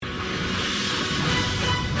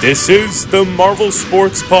This is the Marvel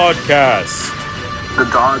Sports Podcast. The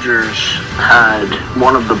Dodgers had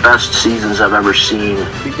one of the best seasons I've ever seen.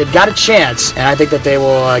 They've got a chance, and I think that they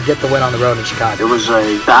will get the win on the road in Chicago. It was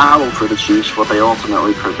a battle for the Chiefs, but they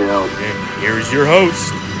ultimately prevailed. And here's your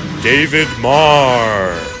host, David Marr.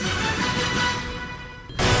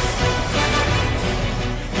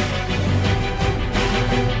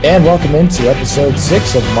 And welcome into episode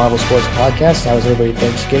 6 of the Marvel Sports Podcast. How was everybody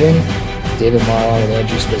Thanksgiving? David Marr with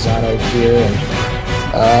Andrew Spezzano here.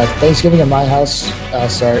 And Thanksgiving at my house, I'll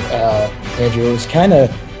start. Andrew, it was kind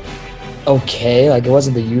of okay. Like, it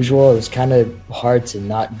wasn't the usual. It was kind of hard to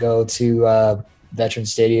not go to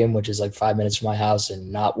Veterans Stadium, which is like 5 minutes from my house,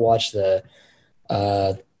 and not watch the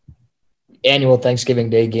annual Thanksgiving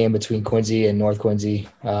Day game between Quincy and North Quincy.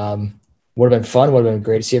 Would have been fun. Would have been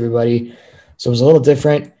great to see everybody. So it was a little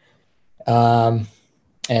different.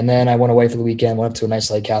 And then I went away for the weekend, went up to a nice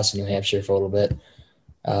lake house in New Hampshire for a little bit.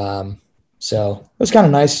 So it was kind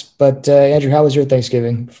of nice. But Andrew, how was your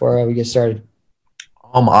Thanksgiving before we get started?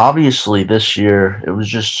 Obviously this year it was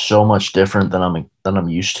just so much different than I'm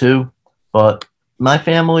used to. But my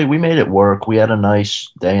family, we made it work. We had a nice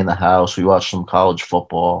day in the house. We watched some college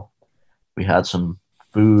football. We had some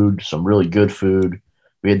food, some really good food.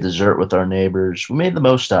 We had dessert with our neighbors. We made the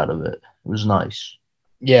most out of it. It was nice.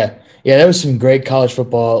 Yeah, there was some great college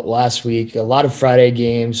football last week. A lot of Friday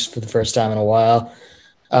games for the first time in a while.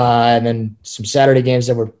 And then some Saturday games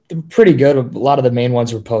that were pretty good. A lot of the main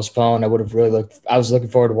ones were postponed. I was looking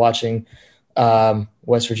forward to watching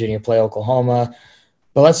West Virginia play Oklahoma.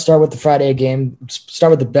 But let's start with the Friday game.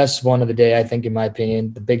 Start with the best one of the day, I think, in my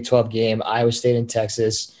opinion, the Big 12 game, Iowa State and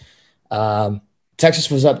Texas.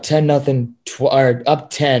 Texas was up 10-0, up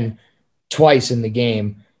 10 twice in the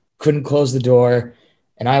game. Couldn't close the door,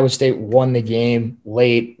 and Iowa State won the game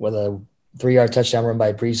late with a 3-yard touchdown run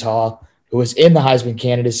by Breece Hall, who was in the Heisman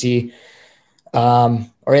candidacy,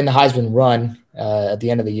 or in the Heisman run at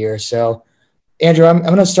the end of the year. So, Andrew, I'm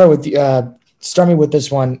going to start me with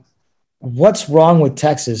this one. What's wrong with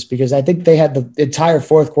Texas? Because I think they had the entire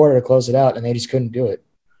fourth quarter to close it out, and they just couldn't do it.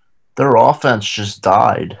 Their offense just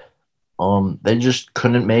died. They just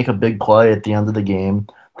couldn't make a big play at the end of the game.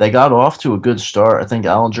 They got off to a good start. I think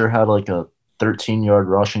Allinger had like a 13-yard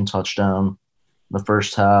rushing touchdown in the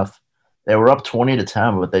first half. They were up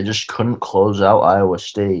 20-10, but they just couldn't close out Iowa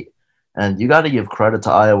State. And you got to give credit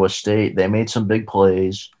to Iowa State. They made some big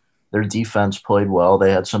plays. Their defense played well.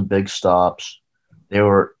 They had some big stops.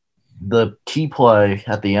 The key play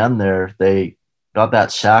at the end there, they got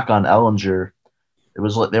that sack on Ellinger. It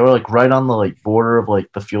was like they were like right on the border of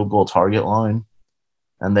the field goal target line,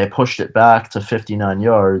 and they pushed it back to 59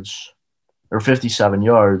 yards or 57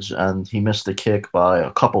 yards, and he missed the kick by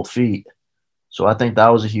a couple feet. So I think that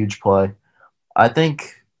was a huge play. I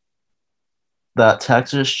think that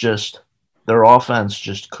Texas their offense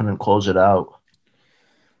just couldn't close it out.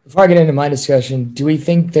 Before I get into my discussion, do we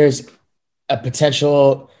think there's a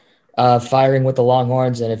potential firing with the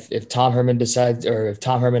Longhorns, and if Tom Herman decides, or if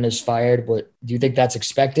Tom Herman is fired, do you think that's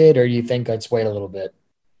expected, or do you think let's wait a little bit?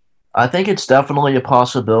 I think it's definitely a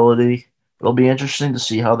possibility. It'll be interesting to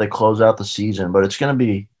see how they close out the season, but it's going to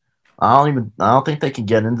be. I don't think they can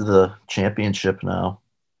get into the championship now.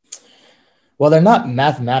 Well, they're not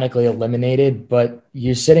mathematically eliminated, but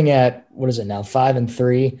you're sitting at, what is it now,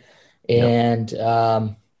 5-3, and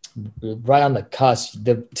right on the cusp.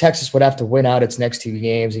 The Texas would have to win out its next two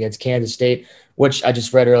games against Kansas State, which I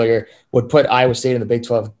just read earlier would put Iowa State in the Big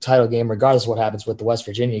 12 title game, regardless of what happens with the West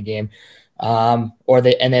Virginia game. They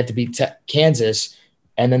have to beat Kansas,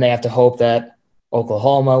 and then they have to hope that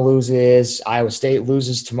Oklahoma loses, Iowa State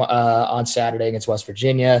loses on Saturday against West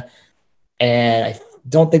Virginia, and I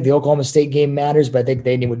don't think the Oklahoma State game matters, but I think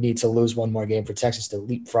they would need to lose one more game for Texas to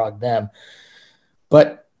leapfrog them.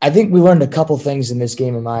 But I think we learned a couple things in this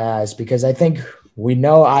game in my eyes, because I think we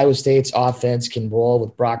know Iowa State's offense can roll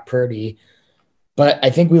with Brock Purdy, but I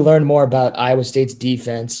think we learned more about Iowa State's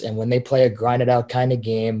defense, and when they play a grinded-out kind of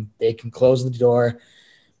game, they can close the door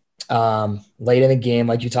late in the game,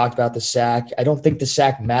 like you talked about the sack. I don't think the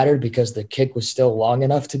sack mattered because the kick was still long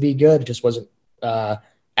enough to be good. It just wasn't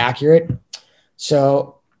accurate.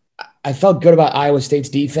 So I felt good about Iowa State's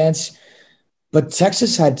defense. But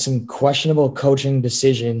Texas had some questionable coaching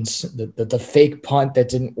decisions. The fake punt that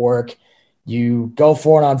didn't work. You go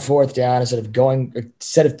for it on fourth down instead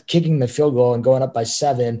of kicking the field goal and going up by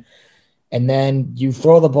 7, and then you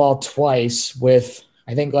throw the ball twice with,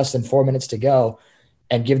 I think, less than 4 minutes to go,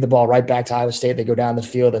 and give the ball right back to Iowa State. They go down the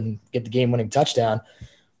field and get the game-winning touchdown.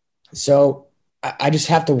 So I just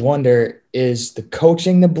have to wonder, is the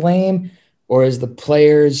coaching to blame, or is the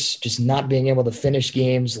players just not being able to finish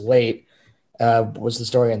games late? was the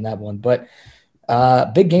story on that one. But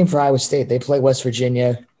big game for Iowa State. They play West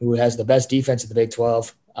Virginia, who has the best defense in the Big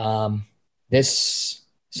 12, this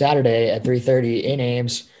Saturday at 3:30 in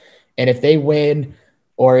Ames. And if they win,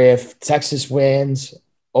 or if Texas wins,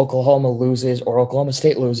 Oklahoma loses, or Oklahoma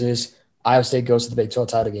State loses, Iowa State goes to the Big 12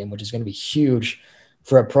 title game, which is going to be huge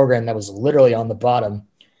for a program that was literally on the bottom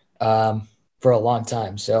for a long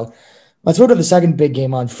time. So let's go to the second big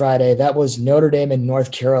game on Friday. That was Notre Dame and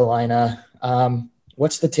North Carolina.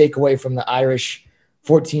 What's the takeaway from the Irish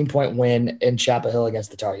 14-point win in Chapel Hill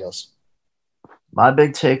against the Tar Heels? My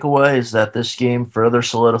big takeaway is that this game further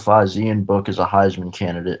solidifies Ian Book as a Heisman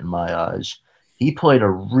candidate in my eyes. He played a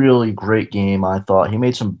really great game, I thought. He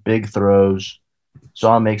made some big throws.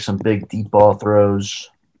 Saw him make some big deep ball throws.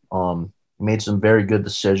 He made some very good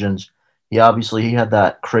decisions. He had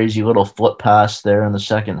that crazy little flip pass there in the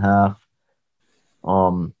second half.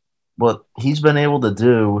 What he's been able to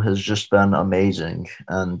do has just been amazing.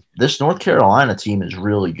 And this North Carolina team is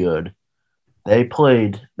really good. They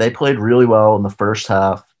played really well in the first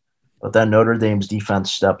half, but then Notre Dame's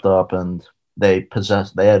defense stepped up and they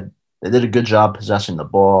did a good job possessing the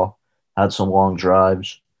ball, had some long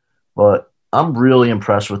drives. But I'm really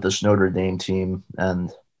impressed with this Notre Dame team,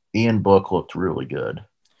 and Ian Book looked really good.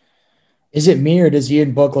 Is it me, or does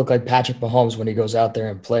Ian Book look like Patrick Mahomes when he goes out there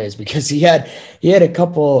and plays? Because he had a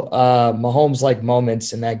couple Mahomes-like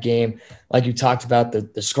moments in that game, like you talked about,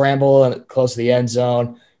 the scramble close to the end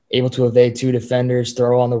zone, able to evade two defenders,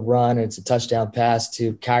 throw on the run, and it's a touchdown pass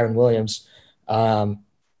to Kyron Williams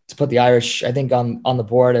to put the Irish, I think, on the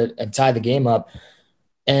board and tie the game up.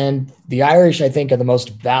 And the Irish, I think, are the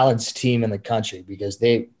most balanced team in the country because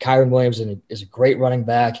Kyron Williams is a great running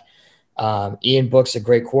back. Ian Book's a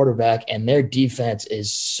great quarterback, and their defense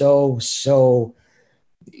is so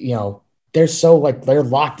they're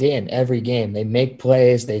locked in every game. They make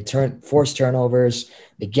plays, they force turnovers,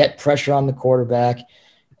 they get pressure on the quarterback.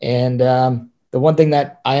 And the one thing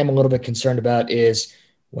that I am a little bit concerned about is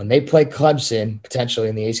when they play Clemson, potentially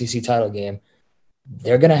in the ACC title game,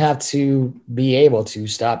 they're going to have to be able to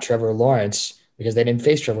stop Trevor Lawrence because they didn't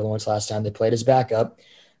face Trevor Lawrence last time. They played his backup,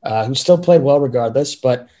 who still played well regardless,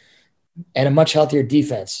 and a much healthier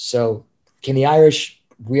defense. So can the Irish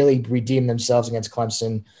really redeem themselves against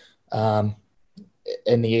Clemson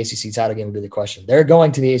in the ACC title game would be the question. They're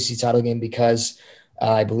going to the ACC title game because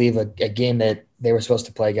I believe a game that they were supposed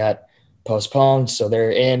to play got postponed. So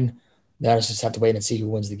they're in. Now just have to wait and see who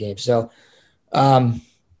wins the game. So,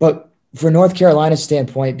 but for North Carolina's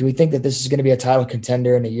standpoint, do we think that this is going to be a title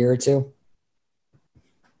contender in a year or two?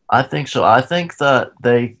 I think so. I think that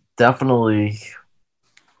they definitely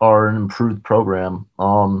are an improved program.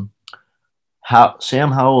 Sam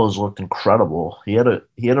Howell has looked incredible. He had a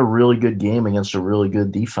really good game against a really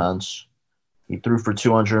good defense. He threw for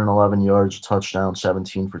 211 yards, a touchdown,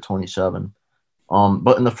 17 for 27.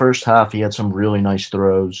 But in the first half, he had some really nice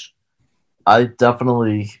throws. I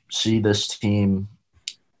definitely see this team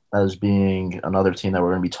as being another team that we're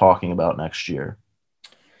going to be talking about next year.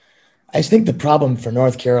 I just think the problem for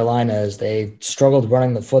North Carolina is they struggled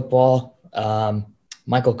running the football.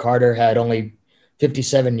 Michael Carter had only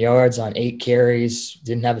 57 yards on 8 carries,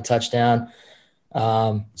 didn't have a touchdown.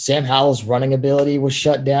 Sam Howell's running ability was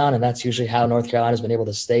shut down, and that's usually how North Carolina's been able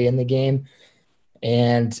to stay in the game.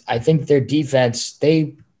 And I think their defense,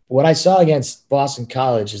 what I saw against Boston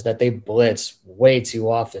College is that they blitz way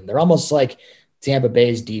too often. They're almost like Tampa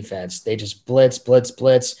Bay's defense. They just blitz.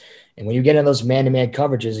 And when you get in those man-to-man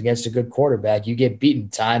coverages against a good quarterback, you get beaten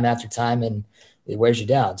time after time, and it wears you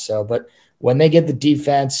down. So, but when they get the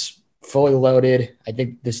defense fully loaded, I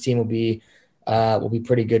think this team will be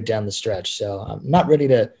pretty good down the stretch. So I'm not ready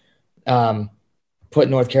to put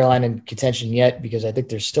North Carolina in contention yet because I think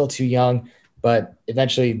they're still too young. But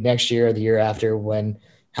eventually next year or the year after, when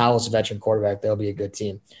Howell's a veteran quarterback, they'll be a good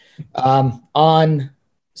team. On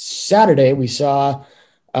Saturday, we saw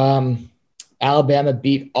Alabama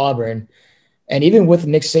beat Auburn. And even with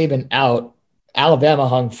Nick Saban out, Alabama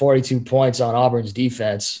hung 42 points on Auburn's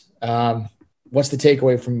defense. What's the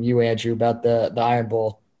takeaway from you, Andrew, about the Iron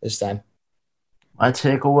Bowl this time? My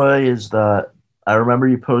takeaway is that I remember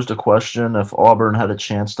you posed a question if Auburn had a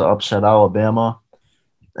chance to upset Alabama,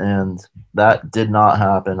 and that did not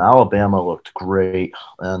happen. Alabama looked great,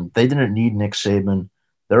 and they didn't need Nick Saban.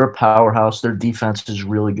 They're a powerhouse. Their defense is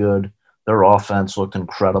really good. Their offense looked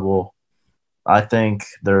incredible. I think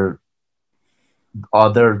they're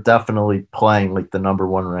definitely playing like the number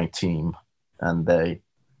 1 ranked team, and they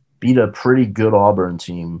beat a pretty good Auburn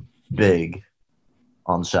team big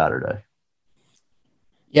on Saturday.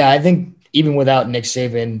 Yeah, I think even without Nick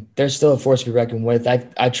Saban, they're still a force to be reckoned with.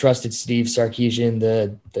 I trusted Steve Sarkisian,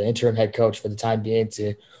 the interim head coach for the time being,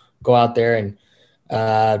 to go out there and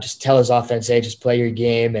just tell his offense, hey, just play your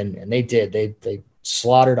game. And they did. They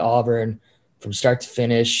slaughtered Auburn from start to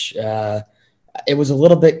finish. It was a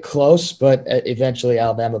little bit close, but eventually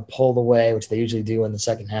Alabama pulled away, which they usually do in the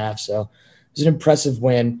second half. So it was an impressive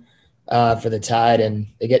win for the Tide. And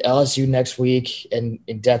they get LSU next week in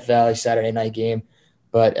Death Valley, Saturday night game.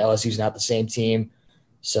 But LSU's not the same team.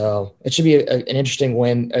 So it should be an interesting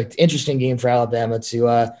win, an interesting game for Alabama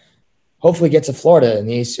to hopefully get to Florida in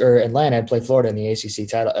the or Atlanta and play Florida in the ACC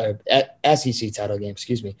title or SEC title game,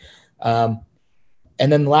 excuse me. And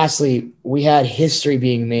then lastly, we had history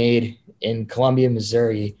being made in Columbia,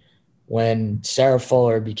 Missouri, when Sarah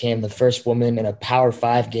Fuller became the first woman in a Power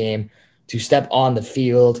 5 game to step on the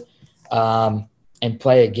field and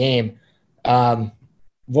play a game.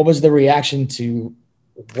 What was the reaction to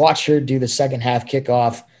watch her do the second half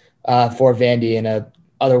kickoff for Vandy in a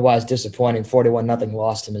otherwise disappointing 41-0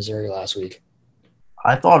 loss to Missouri last week?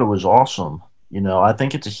 I thought it was awesome. I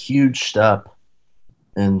think it's a huge step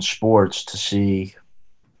in sports to see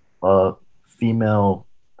a female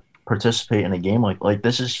participate in a game like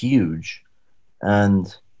this is huge.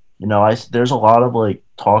 And there's a lot of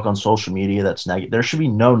talk on social media that's negative. There should be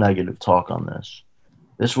no negative talk on this.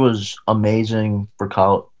 This was amazing for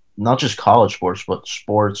not just college sports, but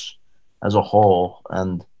sports as a whole.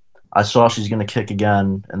 And I saw she's going to kick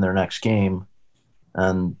again in their next game.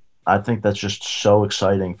 And I think that's just so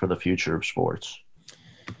exciting for the future of sports.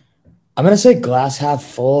 I'm going to say glass half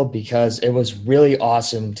full because it was really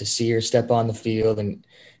awesome to see her step on the field and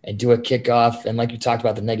do a kickoff. And like you talked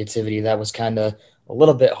about the negativity, that was kind of a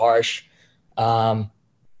little bit harsh. So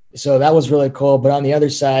that was really cool. But on the other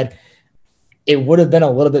side, it would have been a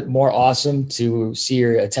little bit more awesome to see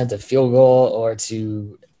her attempt a field goal or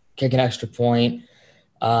to kick an extra point.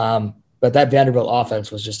 But that Vanderbilt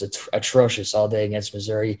offense was just atrocious all day against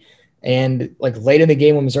Missouri. And late in the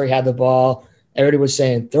game when Missouri had the ball, everybody was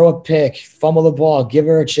saying, throw a pick, fumble the ball, give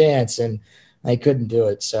her a chance. And I couldn't do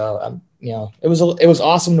it. So, it was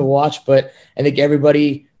awesome to watch, but I think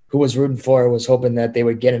everybody who was rooting for her was hoping that they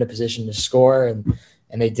would get in a position to score, and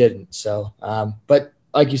they didn't. So, but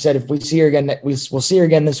like you said, if we see her again, we'll see her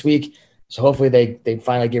again this week. So hopefully they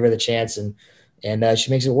finally give her the chance and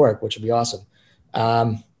she makes it work, which would be awesome.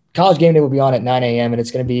 College game day will be on at 9 a.m. and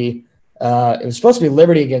it's going to be it was supposed to be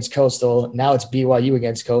Liberty against Coastal. Now it's BYU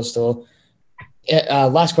against Coastal.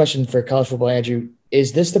 Last question for college football, Andrew.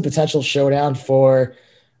 Is this the potential showdown for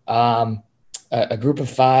a group of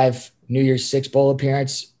 5 New Year's 6 bowl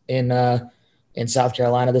appearance in South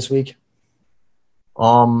Carolina this week?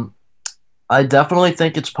 I definitely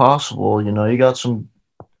think it's possible. You got some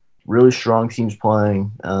really strong teams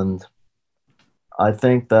playing, and I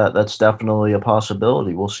think that's definitely a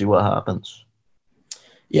possibility. We'll see what happens.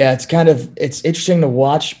 Yeah, it's interesting to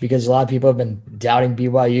watch because a lot of people have been doubting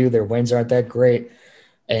BYU. Their wins aren't that great.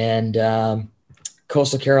 And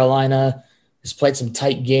Coastal Carolina has played some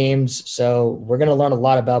tight games. So we're going to learn a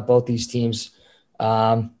lot about both these teams.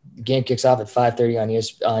 The game kicks off at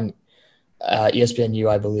 5:30 on ESPNU,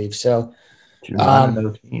 I believe. So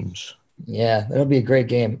teams. Yeah, that'll be a great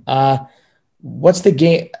game. What's the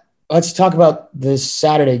game? Let's talk about this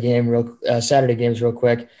Saturday games real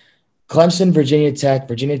quick. Clemson, Virginia Tech.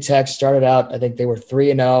 Virginia Tech started out, I think they were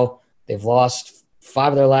 3-0. They've lost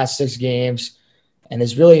 5 of their last 6 games, and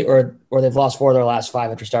they've lost 4 of their last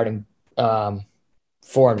 5 after starting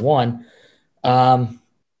 4-1.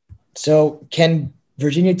 So can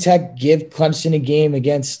Virginia Tech give Clemson a game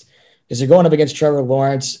because they're going up against Trevor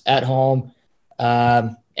Lawrence at home,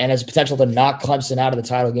 and has potential to knock Clemson out of the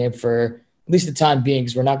title game for at least the time being,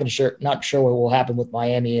 because we're not sure what will happen with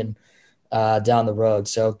Miami and down the road.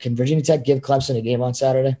 So can Virginia Tech give Clemson a game on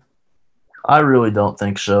Saturday? I really don't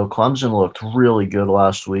think so. Clemson looked really good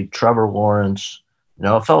last week. Trevor Lawrence,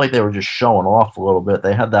 it felt like they were just showing off a little bit.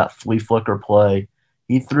 They had that flea flicker play.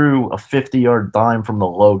 He threw a 50-yard dime from the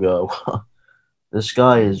logo. This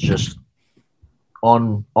guy is just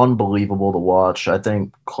unbelievable to watch. I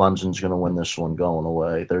think Clemson's going to win this one going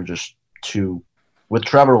away. They're just with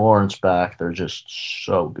Trevor Lawrence back, they're just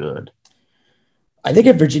so good. I think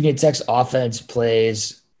if Virginia Tech's offense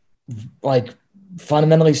plays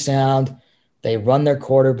fundamentally sound, they run their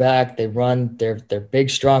quarterback, they run their big,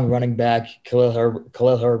 strong running back, Khalil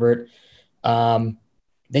Herbert.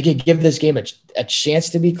 They could give this game a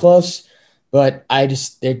chance to be close, but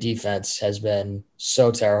their defense has been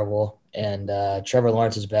so terrible, and Trevor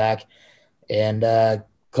Lawrence is back, and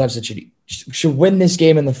Clemson should win this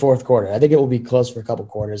game in the fourth quarter. I think it will be close for a couple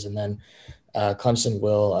quarters, and then Clemson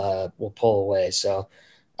will pull away. So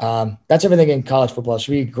That's everything in college football. It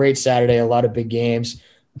should be a great Saturday, a lot of big games,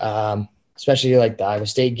 especially like the Iowa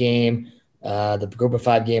State game, the Group of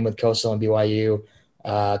 5 game with Coastal and BYU,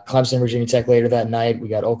 Clemson, Virginia Tech later that night. We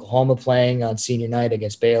got Oklahoma playing on senior night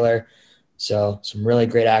against Baylor. So some really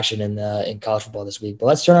great action in college football this week. But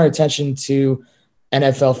let's turn our attention to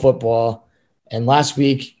NFL football. And last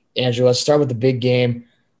week, Andrew, let's start with the big game.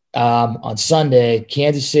 On Sunday,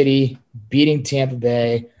 Kansas City beating Tampa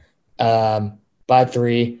Bay by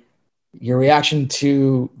 3. Your reaction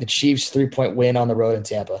to the Chiefs' 3-point win on the road in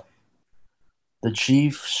Tampa? The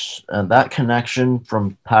Chiefs and that connection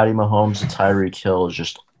from Patty Mahomes to Tyreek Hill is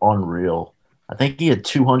just unreal. I think he had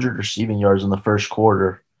 200 receiving yards in the first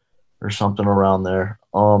quarter or something around there.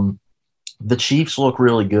 The Chiefs look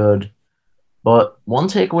really good, but one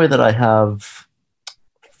takeaway that I have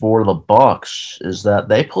for the Bucks is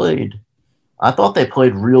that I thought they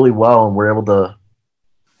played really well and were able to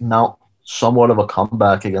mount somewhat of a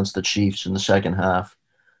comeback against the Chiefs in the second half.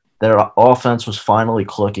 Their offense was finally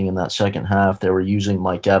clicking in that second half. They were using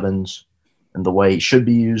Mike Evans in the way he should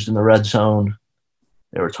be used in the red zone.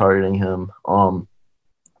 They were targeting him.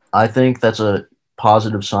 I think that's a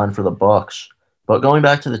positive sign for the Bucks. But going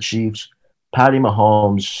back to the Chiefs, Patty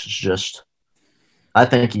Mahomes is just – I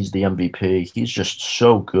think he's the MVP. He's just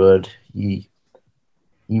so good. He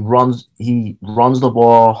runs the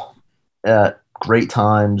ball at great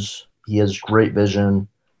times. He has great vision.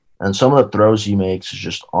 And some of the throws he makes is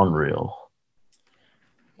just unreal.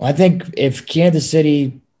 Well, I think if Kansas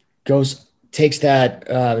City takes that,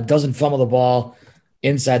 doesn't fumble the ball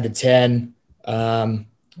inside the 10, I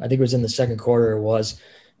think it was in the second quarter it was,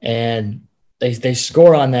 and they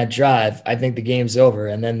score on that drive, I think the game's over.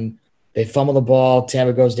 And then they fumble the ball,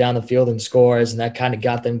 Tampa goes down the field and scores, and that kind of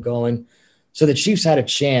got them going. So the Chiefs had a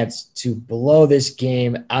chance to blow this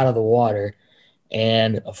game out of the water.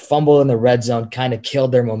 And a fumble in the red zone kind of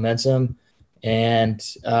killed their momentum. And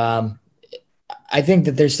I think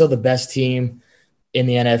that they're still the best team in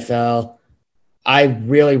the NFL. I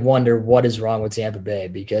really wonder what is wrong with Tampa Bay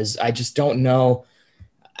because I just don't know.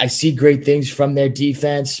 I see great things from their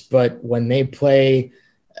defense, but when they play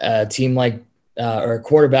a team like or a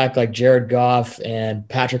quarterback like Jared Goff and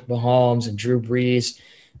Patrick Mahomes and Drew Brees,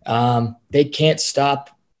 they can't stop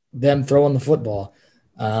them throwing the football.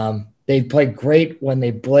 They play great when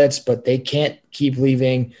they blitz, but they can't keep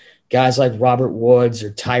leaving guys like Robert Woods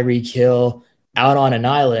or Tyreek Hill out on an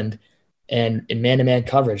island and in man-to-man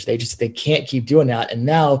coverage. They can't keep doing that. And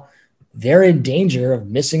now they're in danger of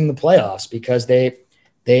missing the playoffs because they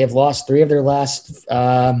have lost 3 of their last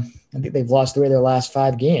I think they've lost 3 of their last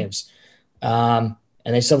 5 games. And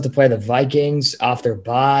they still have to play the Vikings off their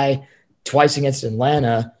bye, twice against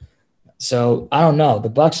Atlanta. So I don't know. The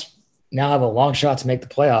Bucs now have a long shot to make the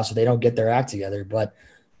playoffs if they don't get their act together. But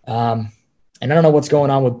and I don't know what's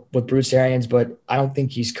going on with Bruce Arians, but I don't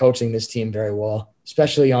think he's coaching this team very well,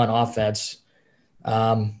 especially on offense.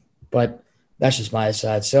 But that's just my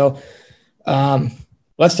side. So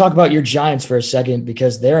let's talk about your Giants for a second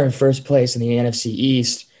because they're in first place in the NFC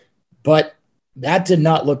East. But that did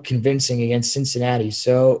not look convincing against Cincinnati.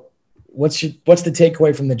 So what's the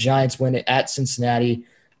takeaway from the Giants win at Cincinnati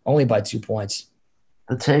only by 2 points?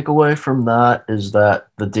 The takeaway from that is that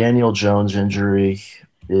the Daniel Jones injury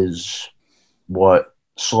is what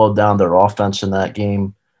slowed down their offense in that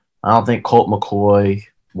game. I don't think Colt McCoy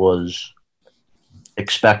was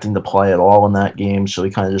expecting to play at all in that game, so he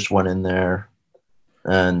kind of just went in there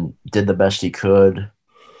and did the best he could,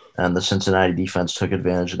 and the Cincinnati defense took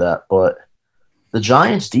advantage of that. But the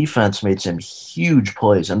Giants' defense made some huge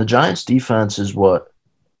plays, and the Giants' defense is what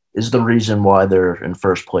is the reason why they're in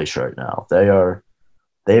first place right now.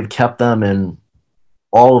 They've kept them in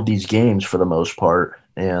all of these games for the most part,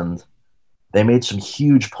 and they made some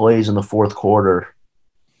huge plays in the fourth quarter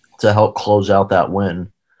to help close out that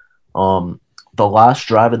win. The last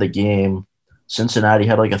drive of the game, Cincinnati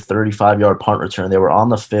had like a 35-yard punt return. They were on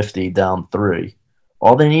the 50, down 3.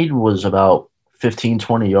 All they needed was about 15,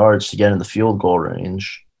 20 yards to get in the field goal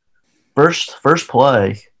range. First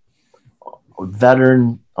play,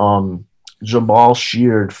 veteran Jamal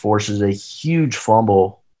Sheard forces a huge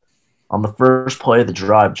fumble on the first play of the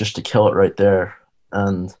drive just to kill it right there.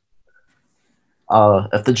 And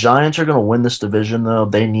if the Giants are going to win this division, though,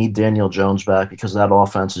 they need Daniel Jones back because that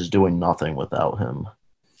offense is doing nothing without him.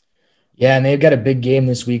 Yeah, and they've got a big game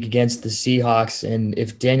this week against the Seahawks. And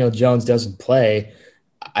if Daniel Jones doesn't play,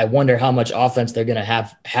 I wonder how much offense they're going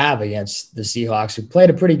to have against the Seahawks, who played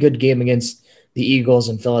a pretty good game against the Eagles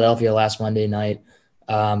in Philadelphia last Monday night.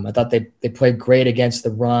 I thought they played great against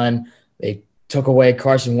the run. They took away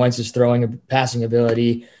Carson Wentz's passing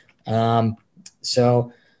ability.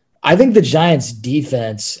 So I think the Giants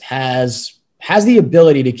defense has the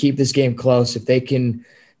ability to keep this game close if they can,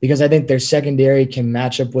 because I think their secondary can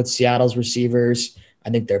match up with Seattle's receivers. I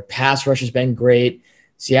think their pass rush has been great.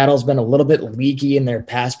 Seattle's been a little bit leaky in their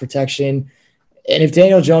pass protection. And if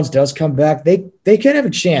Daniel Jones does come back, they could have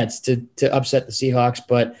a chance to upset the Seahawks,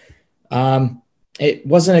 but it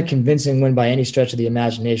wasn't a convincing win by any stretch of the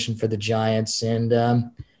imagination for the Giants. And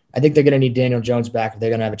I think they're going to need Daniel Jones back if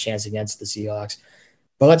they're going to have a chance against the Seahawks.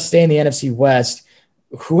 But let's stay in the NFC West.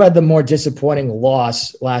 Who had the more disappointing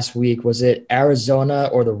loss last week? Was it Arizona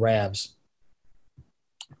or the Rams?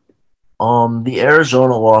 The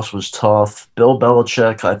Arizona loss was tough. Bill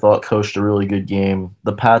Belichick, I thought, coached a really good game.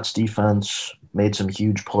 The Pats defense made some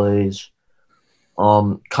huge plays.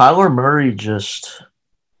 Kyler Murray just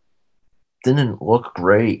didn't look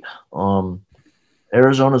great.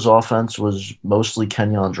 Arizona's offense was mostly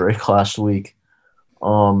Kenyon Drake last week.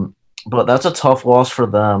 But that's a tough loss for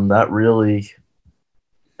them.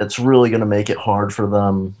 It's really going to make it hard for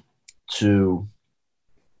them to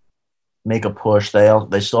make a push.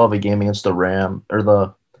 They still have a game against the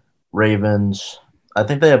Ravens. I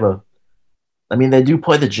think they do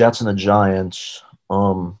play the Jets and the Giants.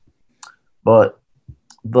 But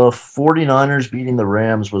the 49ers beating the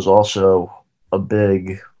Rams was also a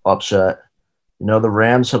big upset. The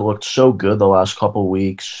Rams had looked so good the last couple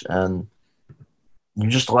weeks, and you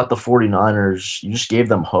just let the 49ers, you just gave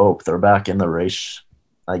them hope. They're back in the race,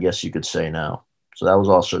 I guess you could say now. So that was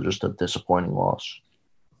also just a disappointing loss.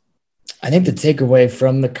 I think the takeaway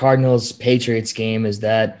from the Cardinals-Patriots game is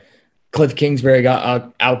that Cliff Kingsbury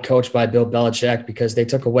got out-coached by Bill Belichick because they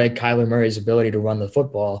took away Kyler Murray's ability to run the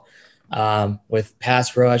football with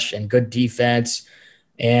pass rush and good defense.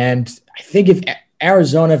 And I think if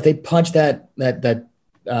Arizona, if they punch that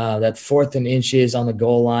 4th and inches on the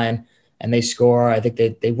goal line and they score, I think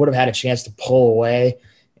they would have had a chance to pull away.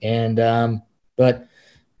 And but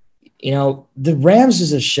the Rams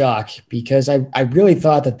is a shock because I really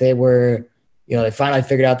thought that they were, they finally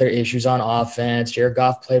figured out their issues on offense. Jared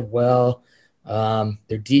Goff played well.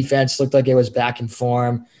 Their defense looked like it was back in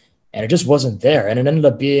form, and it just wasn't there. And it ended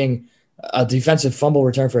up being a defensive fumble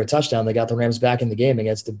return for a touchdown. They got the Rams back in the game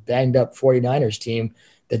against the banged up 49ers team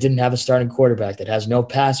that didn't have a starting quarterback, that has no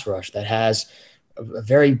pass rush, that has a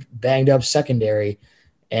very banged up secondary.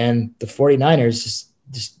 And the 49ers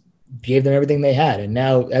just gave them everything they had. And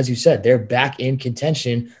now, as you said, they're back in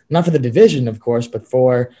contention, not for the division, of course, but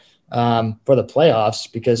for the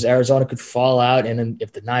playoffs, because Arizona could fall out. And then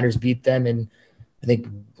if the Niners beat them, and I think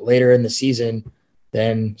later in the season,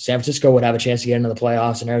 then San Francisco would have a chance to get into the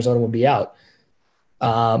playoffs and Arizona would be out.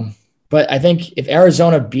 But I think if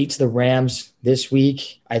Arizona beats the Rams this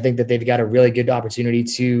week, I think that they've got a really good opportunity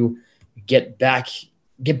to get back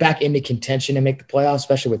into contention and make the playoffs,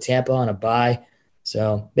 especially with Tampa on a bye.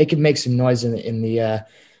 So they could make some noise in the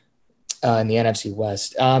NFC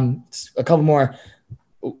West. A couple more.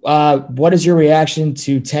 What is your reaction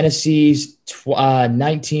to Tennessee's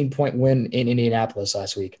 19-point win in Indianapolis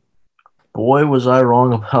last week? Boy, was I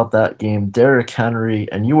wrong about that game. Derrick Henry,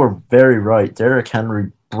 and you were very right. Derrick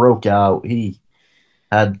Henry broke out. He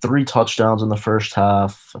had 3 touchdowns in the first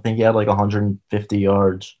half. I think he had like 150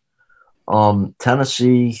 yards.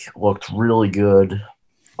 Tennessee looked really good.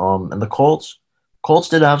 And the Colts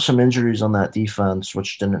did have some injuries on that defense,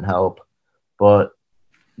 which didn't help. But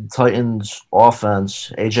the Titans'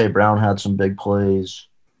 offense, A.J. Brown had some big plays.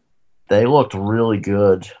 They looked really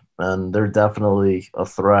good, and they're definitely a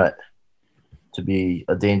threat to be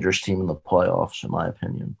a dangerous team in the playoffs, in my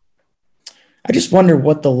opinion. I just wonder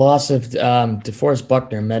what the loss of DeForest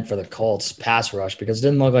Buckner meant for the Colts pass rush, because it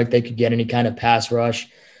didn't look like they could get any kind of pass rush.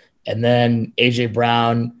 And then A.J.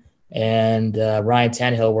 Brown and Ryan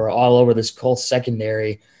Tannehill were all over this Colts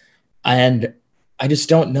secondary. And I just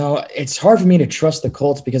don't know. It's hard for me to trust the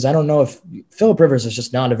Colts because I don't know if Phillip Rivers is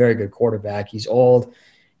just not a very good quarterback. He's old.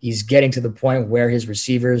 He's getting to the point where his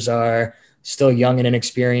receivers are still young and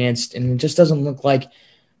inexperienced. And it just doesn't look like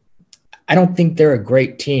 – I don't think they're a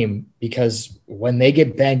great team because when they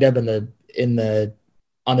get banged up on the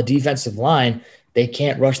defensive line, they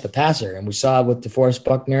can't rush the passer. And we saw it with DeForest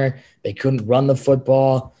Buckner. They couldn't run the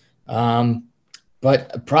football.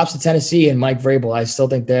 But props to Tennessee and Mike Vrabel. I still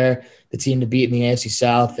think they're the team to beat in the AFC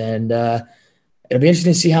South. And it'll be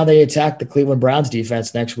interesting to see how they attack the Cleveland Browns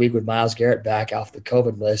defense next week with Myles Garrett back off the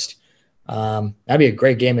COVID list. That'd be a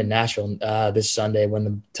great game in Nashville this Sunday when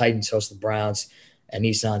the Titans host the Browns at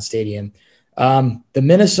Nissan Stadium. The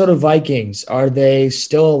Minnesota Vikings, are they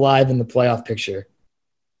still alive in the playoff picture?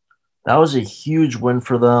 That was a huge win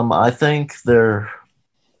for them. I think they're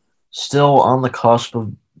still on the cusp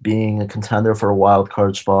of being a contender for a wild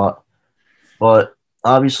card spot. But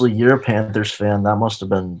obviously you're a Panthers fan. That must have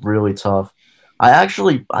been really tough. I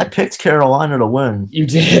picked Carolina to win. You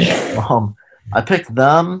did. I picked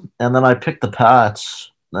them, and then I picked the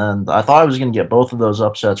Pats, and I thought I was going to get both of those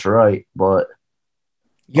upsets right, but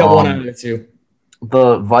You got one out of the two.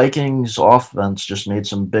 the Vikings offense just made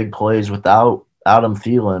some big plays without Adam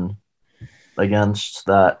Thielen against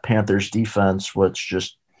that Panthers defense, which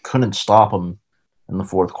just couldn't stop them in the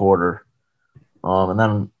fourth quarter. And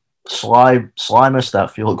then Sly missed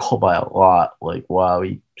that field goal by a lot. Like, wow,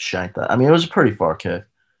 he shanked that. I mean, it was a pretty far kick.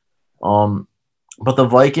 But the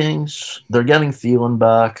Vikings, they're getting Thielen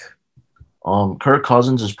back. Kirk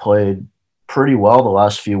Cousins has played pretty well the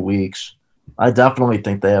last few weeks. I definitely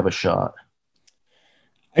think they have a shot.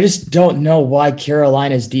 I just don't know why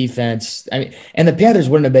Carolina's defense. I mean, and the Panthers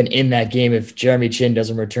wouldn't have been in that game if Jeremy Chin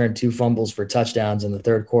doesn't return 2 fumbles for touchdowns in the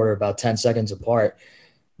third quarter, about 10 seconds apart.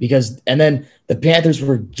 And then the Panthers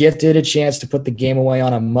were gifted a chance to put the game away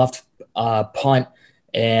on a muffed punt,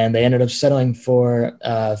 and they ended up settling for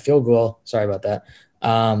a field goal. Sorry about that.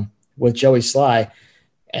 With Joey Sly.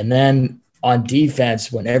 And then on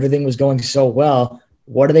defense, when everything was going so well,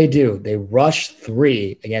 what do? They rushed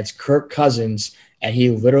 3 against Kirk Cousins, and he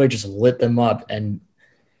literally just lit them up. And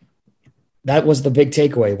that was the big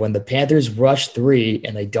takeaway. When the Panthers rush 3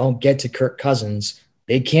 and they don't get to Kirk Cousins,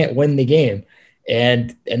 they can't win the game.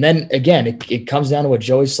 And then, again, it comes down to a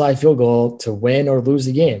Joey Sly field goal to win or lose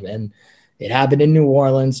the game. And it happened in New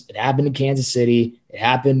Orleans. It happened in Kansas City. It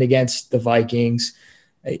happened against the Vikings.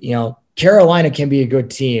 Carolina can be a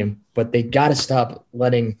good team, but they got to stop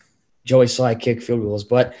letting Joey Sly kick field goals.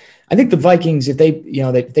 But I think the Vikings, if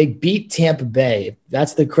they beat Tampa Bay,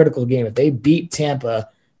 that's the critical game. If they beat Tampa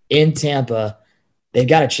in Tampa, they've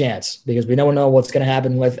got a chance, because we don't know what's going to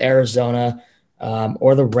happen with Arizona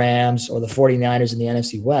or the Rams or the 49ers in the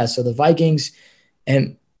NFC West. So the Vikings,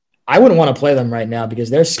 and I wouldn't want to play them right now because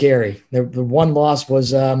they're scary. The one loss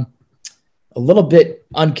was a little bit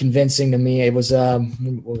unconvincing to me. It was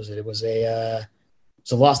what was it? It was a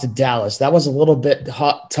loss to Dallas. That was a little bit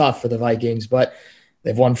tough for the Vikings, but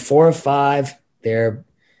they've won 4 of 5. They're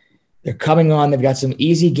coming on. They've got some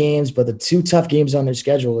easy games, but the 2 tough games on their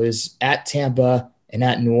schedule is at Tampa and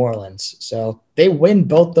at New Orleans. So they win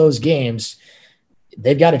both those games,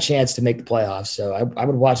 they've got a chance to make the playoffs. So I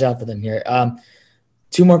would watch out for them here.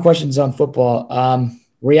 2 more questions on football.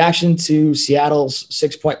 Reaction to Seattle's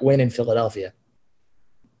 6-point win in Philadelphia.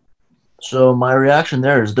 So my reaction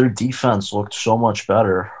there is their defense looked so much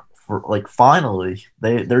better. Finally,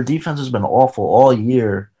 their defense has been awful all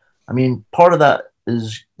year. I mean, part of that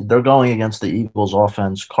is they're going against the Eagles'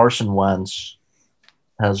 offense. Carson Wentz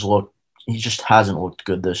he just hasn't looked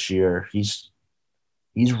good this year. He's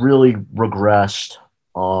really regressed.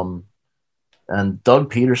 And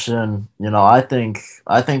Doug Peterson, I think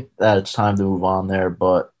that it's time to move on there,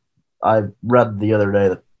 but I read the other day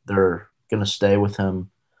that they're going to stay with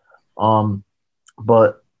him.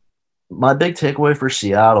 But my big takeaway for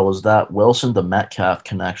Seattle is that Wilson to Metcalf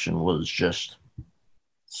connection was just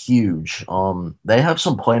huge. They have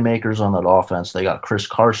some playmakers on that offense. They got Chris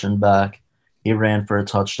Carson back. He ran for a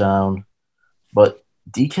touchdown. But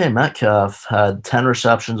DK Metcalf had 10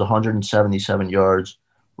 receptions, 177 yards.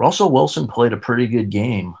 Russell Wilson played a pretty good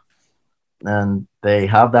game. And they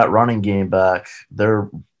have that running game back.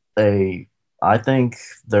 I think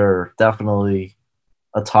they're definitely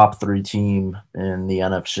a top 3 team in the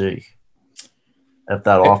NFC. If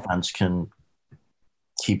that offense can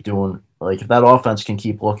keep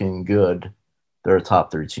looking good, they're a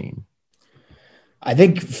top 3 team. I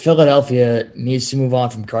think Philadelphia needs to move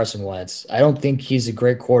on from Carson Wentz. I don't think he's a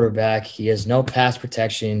great quarterback. He has no pass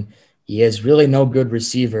protection. He has really no good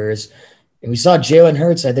receivers. And we saw Jalen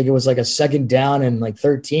Hurts, I think it was like a 2nd down and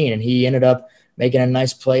 13, and he ended up making a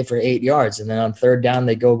nice play for 8 yards. And then on 3rd down,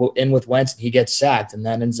 they go in with Wentz, and he gets sacked, and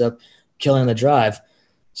that ends up killing the drive.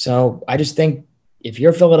 So I just think if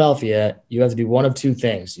you're Philadelphia, you have to do one of 2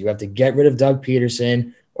 things. You have to get rid of Doug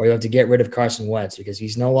Peterson, or you have to get rid of Carson Wentz, because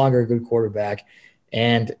he's no longer a good quarterback.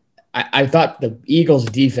 And I thought the Eagles'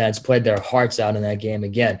 defense played their hearts out in that game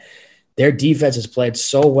again. Their defense has played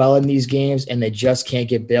so well in these games, and they just can't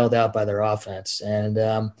get bailed out by their offense. And,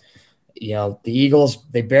 the Eagles,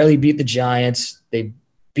 they barely beat the Giants. They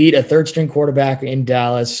beat a 3rd-string quarterback in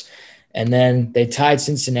Dallas, and then they tied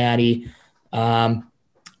Cincinnati. What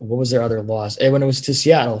was their other loss? When it was to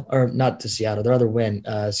Seattle, or not to Seattle, their other win,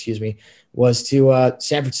 was to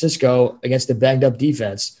San Francisco against the banged-up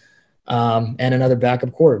defense and another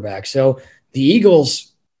backup quarterback. So the Eagles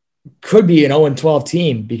could be an 0-12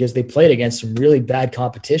 team because they played against some really bad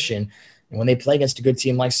competition. And when they play against a good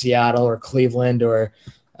team like Seattle or Cleveland or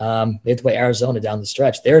they have to play Arizona down the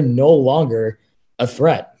stretch, they're no longer a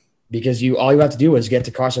threat because all you have to do is get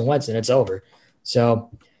to Carson Wentz and it's over. So,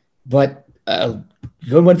 but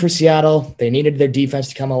good win for Seattle. They needed their defense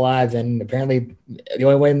to come alive, and apparently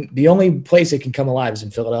the only place it can come alive is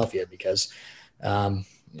in Philadelphia because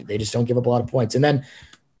they just don't give up a lot of points. And then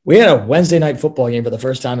we had a Wednesday night football game for the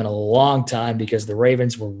first time in a long time because the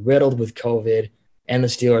Ravens were riddled with COVID and the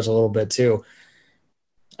Steelers a little bit too.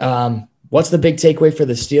 What's the big takeaway for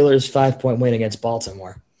the Steelers' 5-point win against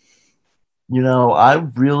Baltimore? I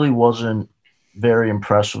really wasn't very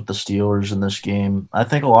impressed with the Steelers in this game. I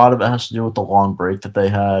think a lot of it has to do with the long break that they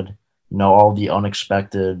had, all the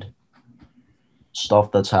unexpected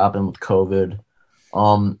stuff that's happened with COVID.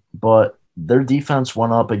 But their defense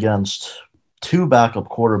went up against 2 backup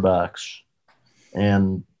quarterbacks,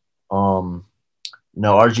 and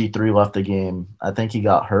RG3 left the game. I think he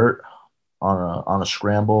got hurt on a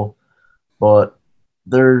scramble, but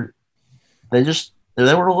they were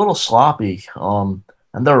a little sloppy.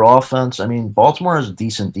 And their offense, Baltimore has a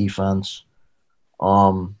decent defense.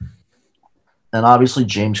 And obviously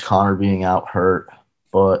James Conner being out hurt,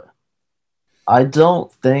 but I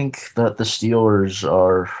don't think that the Steelers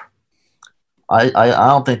are I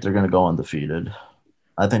don't think they're going to go undefeated.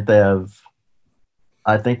 I think they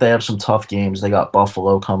have some tough games. They got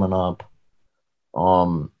Buffalo coming up.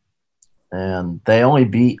 And they only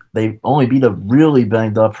beat a really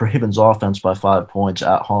banged up Ravens offense by 5 points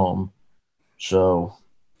at home. So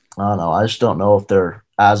I don't know. I just don't know if they're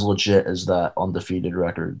as legit as that undefeated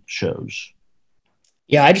record shows.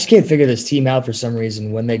 Yeah, I just can't figure this team out for some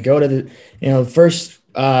reason. When they go to the first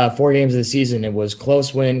 4 games of the season, it was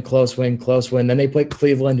close win, close win, close win. Then they played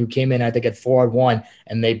Cleveland, who came in, I think, at 4-1,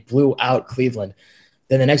 and they blew out Cleveland.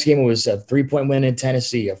 Then the next game was a 3-point win in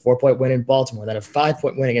Tennessee, a 4-point win in Baltimore, then a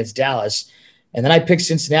 5-point win against Dallas. And then I picked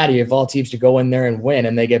Cincinnati of all teams to go in there and win,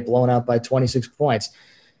 and they get blown out by 26 points.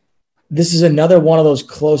 This is another one of those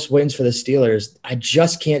close wins for the Steelers. I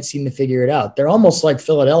just can't seem to figure it out. They're almost like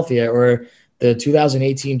Philadelphia or the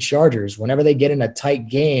 2018 Chargers. Whenever they get in a tight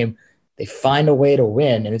game, they find a way to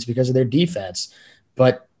win, and it's because of their defense.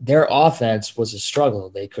 But their offense was a struggle.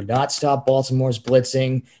 They could not stop Baltimore's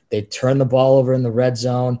blitzing. They turned the ball over in the red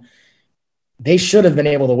zone. They should have been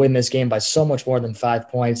able to win this game by so much more than 5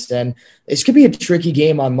 points. And this could be a tricky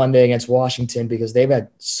game on Monday against Washington because they've had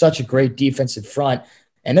such a great defensive front,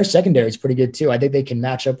 and their secondary is pretty good too. I think they can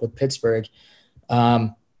match up with Pittsburgh.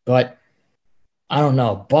 But I don't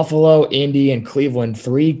know. Buffalo, Indy, and Cleveland,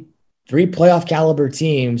 three playoff caliber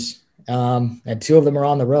teams, and 2 of them are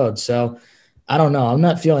on the road. So I don't know. I'm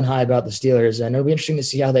not feeling high about the Steelers, and it'll be interesting to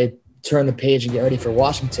see how they turn the page and get ready for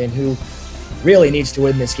Washington, who really needs to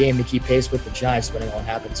win this game to keep pace with the Giants, depending on what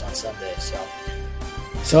happens on Sunday.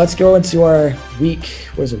 So let's go into our week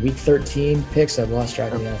 13 picks. I've lost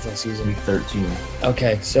track of the NFL season. Week 13.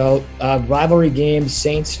 Okay, so rivalry games,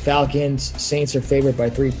 Saints, Falcons. Saints are favored by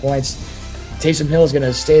 3 points. Taysom Hill is going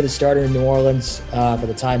to stay the starter in New Orleans for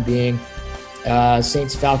the time being.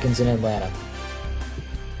 Saints, Falcons in Atlanta.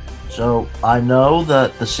 So I know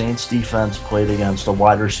that the Saints defense played against a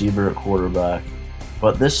wide receiver at quarterback,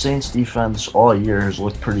 but this Saints defense all year has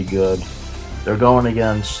looked pretty good. They're going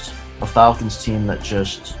against a Falcons team that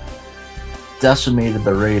just decimated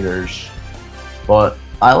the Raiders. But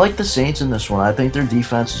I like the Saints in this one. I think their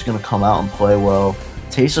defense is going to come out and play well.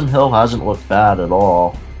 Taysom Hill hasn't looked bad at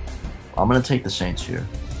all. I'm going to take the Saints here.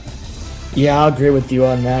 Yeah, I'll agree with you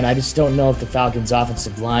on that. I just don't know if the Falcons'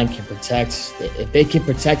 offensive line can protect. If they can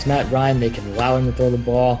protect Matt Ryan, they can allow him to throw the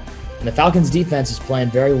ball. And the Falcons' defense is playing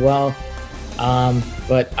very well.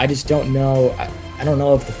 But I just don't know. I don't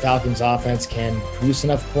know if the Falcons' offense can produce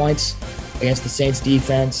enough points against the Saints'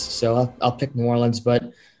 defense. So I'll pick New Orleans,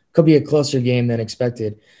 but could be a closer game than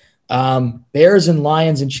expected. Bears and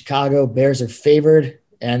Lions in Chicago. Bears are favored,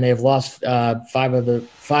 and they've lost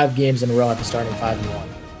 5 games in a row after starting 5-1.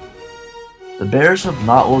 The Bears have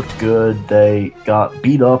not looked good. They got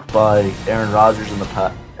beat up by Aaron Rodgers and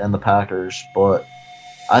the Packers, but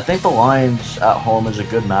I think the Lions at home is a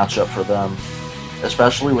good matchup for them,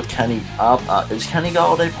 especially with Kenny. Is Kenny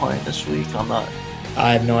Galladay playing this week?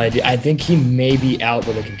 I have no idea. I think he may be out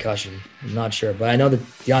with a concussion. I'm not sure, but I know that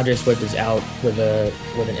DeAndre Swift is out with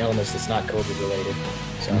an illness that's not COVID related.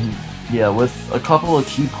 So. Yeah, with a couple of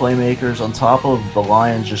key playmakers on top of the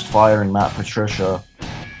Lions just firing Matt Patricia,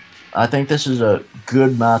 I think this is a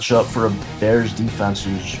good matchup for a Bears defense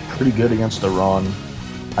who's pretty good against the run.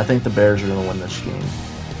 I think the Bears are going to win this game.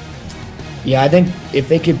 Yeah, I think if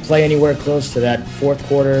they could play anywhere close to that fourth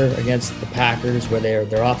quarter against the Packers where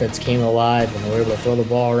their offense came alive and they were able to throw the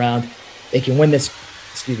ball around, they can win this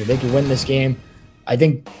game. I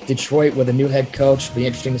think Detroit with a new head coach, it'll be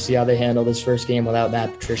interesting to see how they handle this first game without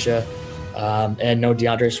Matt Patricia. and no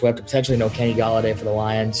DeAndre Swift, potentially no Kenny Golladay for the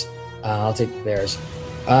Lions. I'll take the Bears.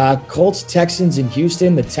 Colts, Texans in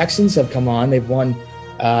Houston. The Texans have come on. They've won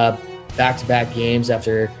back-to-back games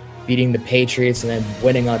after beating the Patriots and then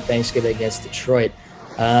winning on Thanksgiving against Detroit.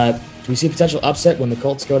 Do we see a potential upset when the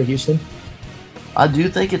Colts go to Houston? I do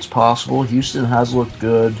think it's possible. Houston has looked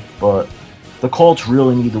good, but the Colts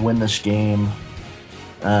really need to win this game,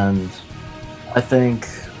 and I think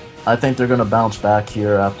they're going to bounce back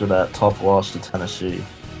here after that tough loss to Tennessee.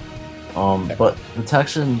 But the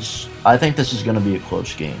Texans, I think this is going to be a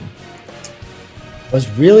close game. I was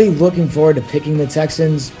really looking forward to picking the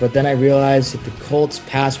Texans, but then I realized if the Colts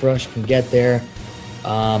pass rush can get there,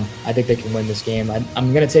 I think they can win this game.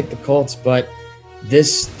 I'm going to take the Colts, but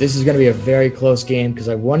this is going to be a very close game because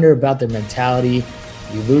I wonder about their mentality.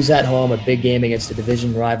 You lose at home, a big game against a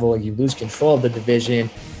division rival. You lose control of the division,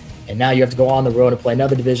 and now you have to go on the road and play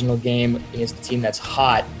another divisional game against a team that's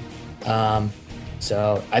hot.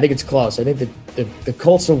 So I think it's close. I think the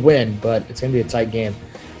Colts will win, but it's going to be a tight game.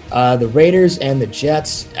 The Raiders and the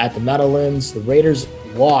Jets at the Meadowlands. The Raiders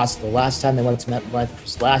lost the last time they went to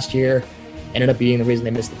MetLife last year. Ended up being the reason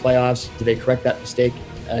they missed the playoffs. Did they correct that mistake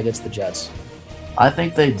against the Jets? I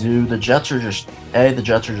think they do. The Jets are just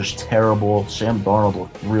terrible. Sam Darnold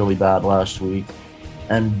looked really bad last week.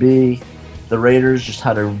 And B, the Raiders just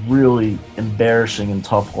had a really embarrassing and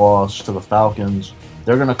tough loss to the Falcons.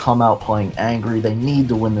 They're going to come out playing angry. They need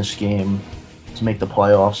to win this game to make the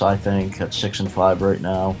playoffs, I think, at 6-5 right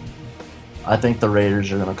now. I think the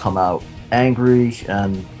Raiders are going to come out angry,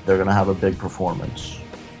 and they're going to have a big performance.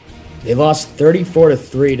 They lost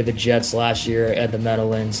 34-3 to the Jets last year at the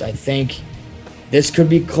Meadowlands. I think this could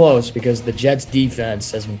be close because the Jets'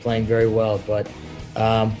 defense has been playing very well, but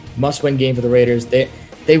must-win game for the Raiders. They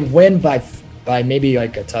win by maybe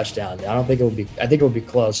like a touchdown. I think it will be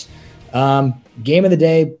close. Game of the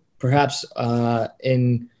day, perhaps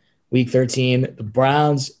in Week 13, the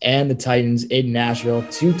Browns and the Titans in Nashville.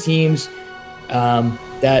 Two teams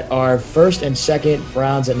that are first and second.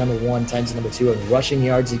 Browns at number 1, Titans at number 2 in rushing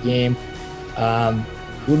yards a game.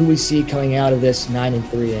 Who do we see coming out of this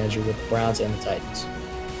 9-3, Andrew, with the Browns and the Titans?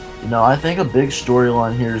 I think a big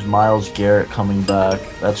storyline here is Myles Garrett coming back.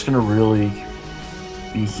 That's going to really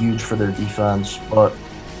be huge for their defense. But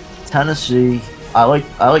Tennessee, I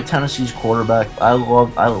like Tennessee's quarterback. I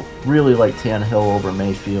really like Tannehill over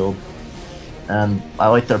Mayfield, and I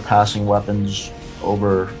like their passing weapons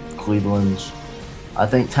over Cleveland's. I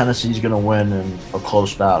think Tennessee's going to win in a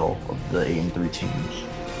close battle of the 8-3 teams.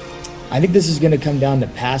 I think this is going to come down to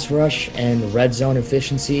pass rush and red zone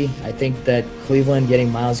efficiency. I think that Cleveland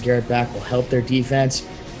getting Myles Garrett back will help their defense,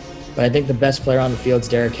 but I think the best player on the field is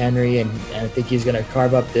Derrick Henry, and I think he's going to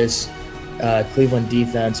carve up this Cleveland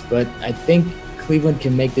defense. But I think Cleveland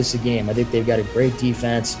can make this a game. I think they've got a great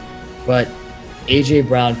defense, but A.J.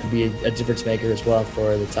 Brown could be a difference maker as well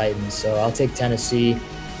for the Titans. So I'll take Tennessee,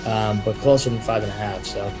 but closer than 5.5.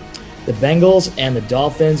 So the Bengals and the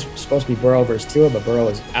Dolphins, supposed to be Burrow versus Tua, but Burrow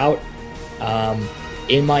is out.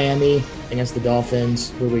 In Miami against the Dolphins,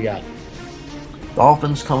 who we got?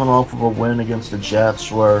 Dolphins coming off of a win against the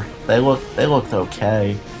Jets where they looked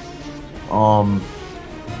okay.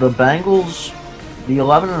 The Bengals, the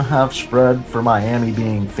 11.5 spread for Miami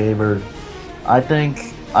being favored, I think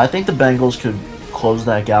the Bengals could close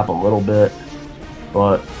that gap a little bit,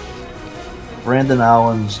 but Brandon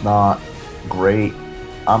Allen's not great.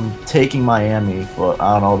 I'm taking Miami, but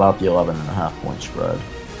I don't know about the 11.5 point spread.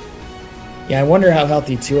 Yeah, I wonder how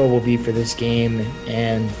healthy Tua will be for this game,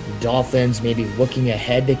 and the Dolphins maybe looking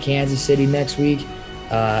ahead to Kansas City next week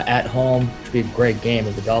at home. It could be a great game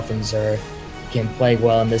if the Dolphins can play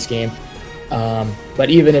well in this game. But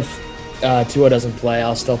even if Tua doesn't play,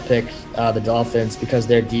 I'll still pick the Dolphins because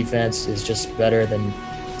their defense is just better than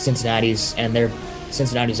Cincinnati's, and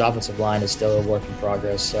Cincinnati's offensive line is still a work in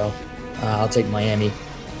progress. So I'll take Miami.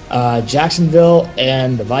 Jacksonville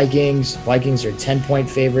and the Vikings. Vikings are 10-point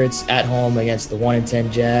favorites at home against the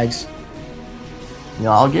 1-10 Jags.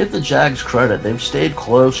 I'll give the Jags credit. They've stayed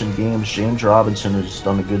close in games. James Robinson has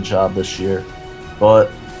done a good job this year.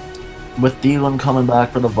 But with Thielen coming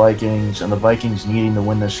back for the Vikings and the Vikings needing to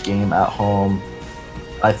win this game at home,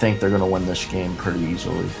 I think they're going to win this game pretty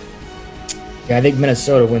easily. Yeah, I think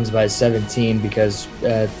Minnesota wins by 17 because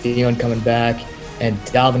Thielen coming back and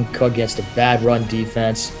Dalvin Cook against a bad run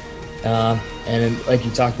defense. And like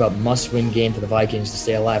you talked about, must-win game for the Vikings to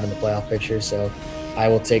stay alive in the playoff picture. So I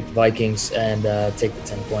will take the Vikings and take the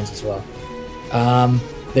 10 points as well.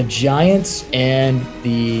 The Giants and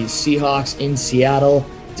the Seahawks in Seattle.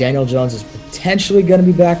 Daniel Jones is potentially going to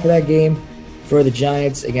be back for that game for the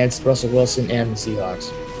Giants against Russell Wilson and the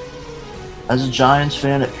Seahawks. As a Giants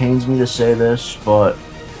fan, it pains me to say this, but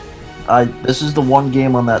this is the one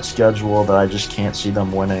game on that schedule that I just can't see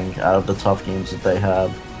them winning out of the tough games that they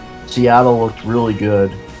have. Seattle looked really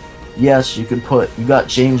good. Yes, you got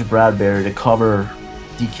James Bradbury to cover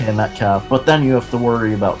DK Metcalf, but then you have to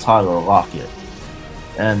worry about Tyler Lockett.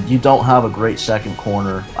 And you don't have a great second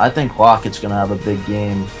corner. I think Lockett's going to have a big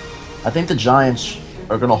game. I think the Giants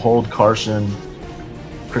are going to hold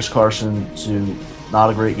Chris Carson, to not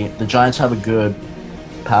a great game. The Giants have a good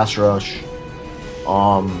pass rush.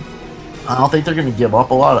 I don't think they're going to give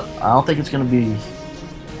up a lot. I don't think it's going to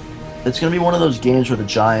be one of those games where the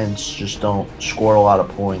Giants just don't score a lot of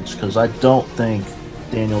points, because I don't think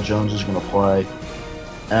Daniel Jones is going to play.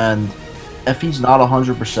 And if he's not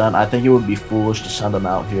 100%, I think it would be foolish to send him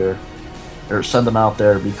out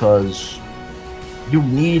there, because you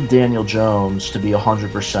need Daniel Jones to be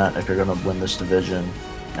 100% if you're going to win this division.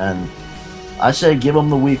 And I say give him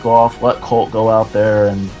the week off, let Colt go out there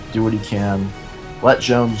and do what he can. Let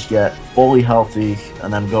Jones get fully healthy,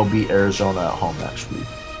 and then go beat Arizona at home next week.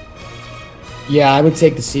 Yeah, I would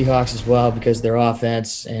take the Seahawks as well because their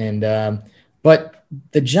offense, but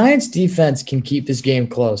the Giants' defense can keep this game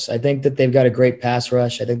close. I think that they've got a great pass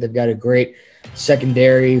rush. I think they've got a great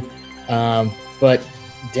secondary, but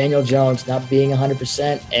Daniel Jones not being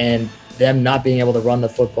 100% and them not being able to run the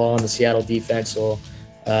football, and the Seattle defense will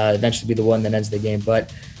eventually be the one that ends the game.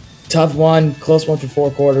 But tough one, close one for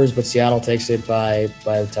 4 quarters, but Seattle takes it by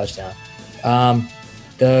a touchdown.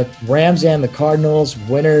 The Rams and the Cardinals,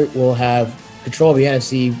 winner will have control of the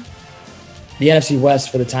NFC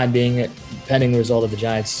West for the time being, pending the result of the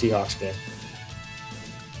Giants-Seahawks game.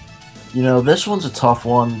 You know, this one's a tough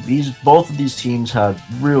one. Both of these teams had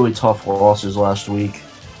really tough losses last week,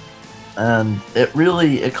 and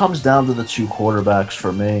it comes down to the 2 quarterbacks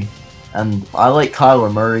for me. And I like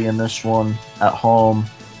Kyler Murray in this one at home.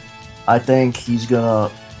 I think he's going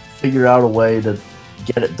to figure out a way to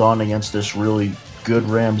get it done against this really good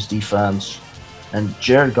Rams defense. And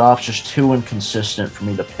Jared Goff's just too inconsistent for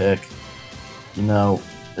me to pick. You know,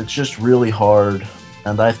 it's just really hard.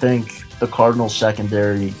 And I think the Cardinals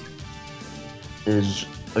secondary is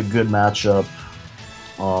a good matchup.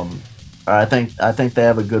 I think they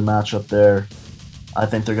have a good matchup there. I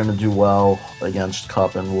think they're going to do well against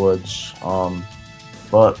Kupp and Woods.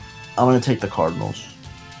 But I'm going to take the Cardinals.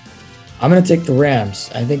 I'm going to take the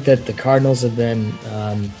Rams. I think that the Cardinals have been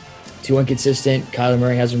too inconsistent. Kyler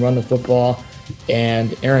Murray hasn't run the football,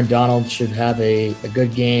 and Aaron Donald should have a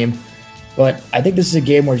good game. But I think this is a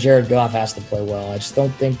game where Jared Goff has to play well. I just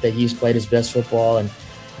don't think that he's played his best football, and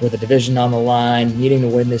with the division on the line, needing to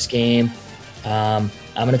win this game, I'm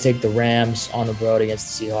going to take the Rams on the road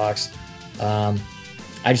against the Seahawks.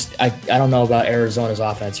 I don't know about Arizona's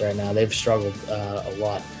offense right now. They've struggled a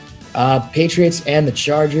lot. Patriots and the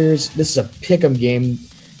Chargers. This is a pick'em game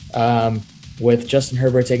with Justin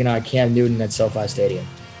Herbert taking on Cam Newton at SoFi Stadium.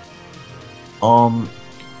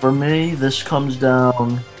 For me, this comes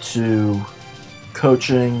down to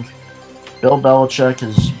coaching. Bill Belichick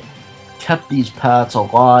has kept these Pats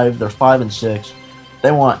alive. They're 5-6.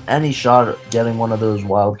 They want any shot at getting one of those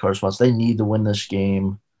wild card spots. They need to win this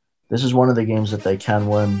game. This is one of the games that they can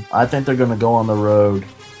win. I think they're going to go on the road.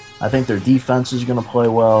 I think their defense is going to play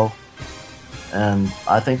well, and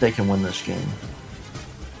I think they can win this game.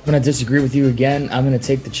 I'm going to disagree with you again. I'm going to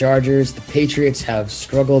take the Chargers. The Patriots have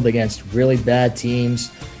struggled against really bad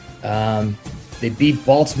teams. They beat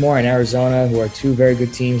Baltimore and Arizona, who are 2 very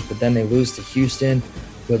good teams, but then they lose to Houston,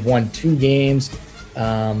 who have won 2 games.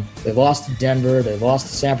 They lost to Denver. They lost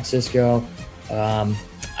to San Francisco.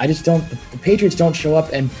 The Patriots don't show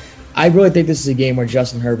up, and I really think this is a game where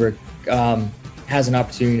Justin Herbert has an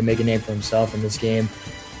opportunity to make a name for himself in this game.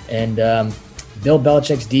 And Bill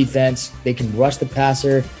Belichick's defense, they can rush the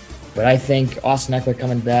passer, but I think Austin Eckler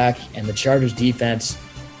coming back and the Chargers defense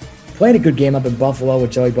played a good game up in Buffalo with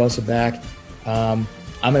Joey Bosa back. I'm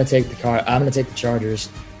going to take the Chargers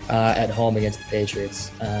at home against the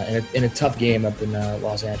Patriots in a tough game up in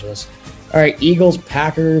Los Angeles. All right, Eagles,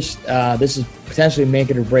 Packers. This is potentially make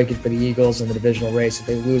it or break it for the Eagles in the divisional race. If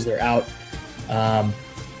they lose, they're out.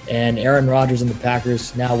 And Aaron Rodgers and the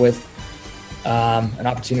Packers now with an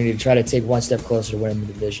opportunity to try to take one step closer to winning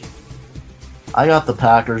the division. I got the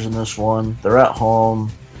Packers in this one. They're at home.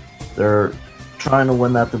 They're trying to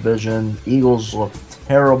win that division. Eagles look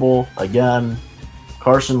terrible again.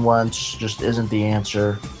 Carson Wentz just isn't the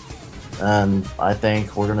answer. And I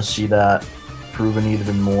think we're going to see that proven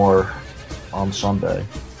even more on Sunday.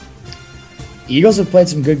 Eagles have played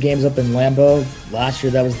some good games up in Lambeau. Last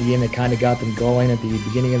year, that was the game that kind of got them going at the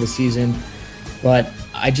beginning of the season. But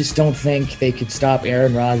I just don't think they could stop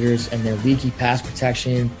Aaron Rodgers and their leaky pass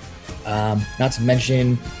protection. Not to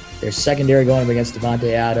mention their secondary going up against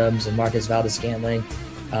Devontae Adams and Marcus Valdes-Scantling.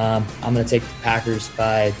 I'm going to take the Packers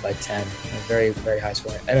by 10. A very, very high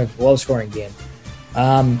scoring and a low scoring game.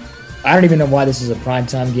 I don't even know why this is a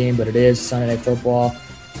primetime game, but it is Sunday Night Football.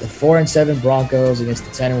 The 4-7 Broncos against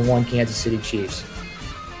the 10-1 Kansas City Chiefs.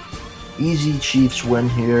 Easy Chiefs win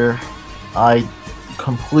here. I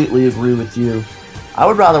completely agree with you. I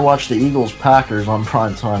would rather watch the Eagles-Packers on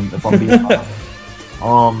primetime, if I'm being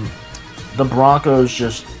honest. The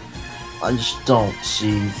Broncos I just don't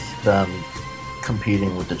see them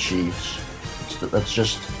competing with the Chiefs.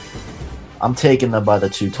 I'm taking them by the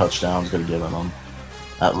 2 touchdowns they're giving them,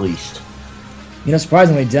 at least.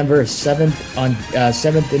 Surprisingly, Denver is seventh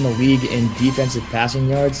in the league in defensive passing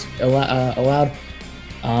yards allowed.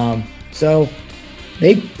 So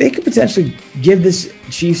they could potentially give this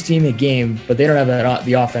Chiefs team a game, but they don't have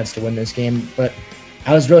the offense to win this game. But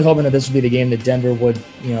I was really hoping that this would be the game that Denver would,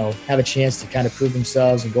 have a chance to kind of prove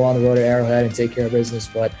themselves and go on the road to Arrowhead and take care of business.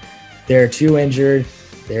 But they're too injured.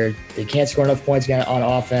 They can't score enough points on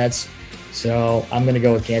offense. So I'm going to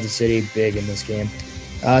go with Kansas City big in this game.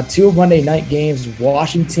 2 Monday night games.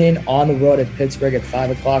 Washington on the road at Pittsburgh at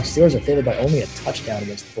 5 o'clock. Steelers are favored by only a touchdown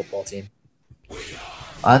against the football team.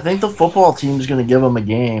 I think the football team is going to give them a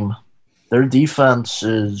game. Their defense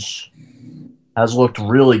has looked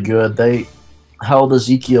really good. They held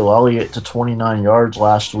Ezekiel Elliott to 29 yards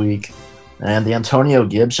last week, and the Antonio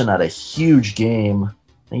Gibson had a huge game.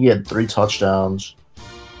 I think he had 3 touchdowns,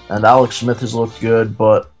 and Alex Smith has looked good,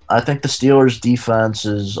 but I think the Steelers' defense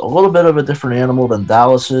is a little bit of a different animal than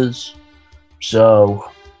Dallas's. So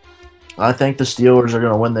I think the Steelers are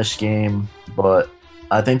going to win this game, but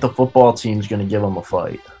I think the football team is going to give them a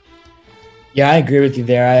fight. Yeah, I agree with you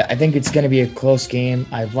there. I think it's going to be a close game.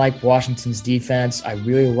 I like Washington's defense. I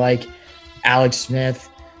really like Alex Smith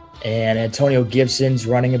and Antonio Gibson's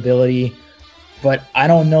running ability. But I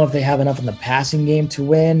don't know if they have enough in the passing game to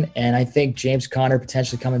win, and I think James Conner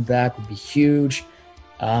potentially coming back would be huge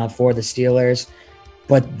for the Steelers.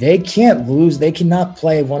 But they can't lose. They cannot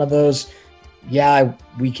play one of those,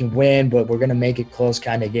 we can win, but we're going to make it close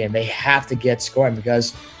kind of game. They have to get scoring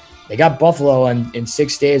because they got Buffalo in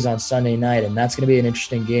 6 days on Sunday night, and that's going to be an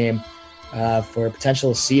interesting game for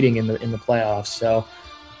potential seeding in the playoffs. So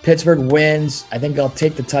Pittsburgh wins. I think they'll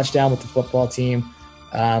take the touchdown with the football team.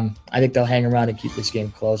 I think they'll hang around and keep this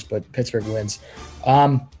game close, but Pittsburgh wins.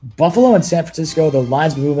 Buffalo and San Francisco, the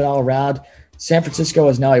line's been moving all around. San Francisco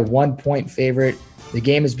is now a 1-point favorite. The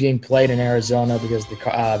game is being played in Arizona because the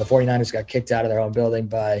 49ers got kicked out of their own building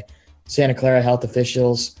by Santa Clara health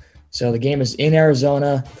officials. So the game is in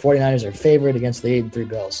Arizona. 49ers are favored against the 8-3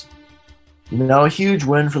 Bills. A huge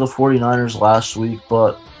win for the 49ers last week,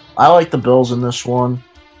 but I like the Bills in this one.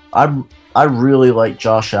 I really like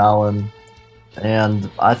Josh Allen, and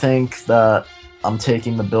I think that I'm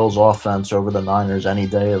taking the Bills offense over the Niners any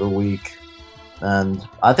day of the week. And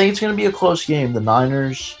I think it's going to be a close game. The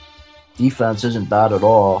Niners defense isn't bad at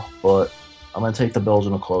all, but I'm going to take the Bills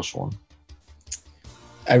in a close one.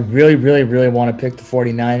 I really, really, really want to pick the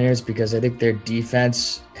 49ers because I think their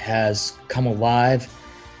defense has come alive.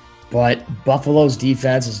 But Buffalo's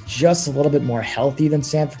defense is just a little bit more healthy than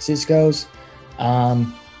San Francisco's.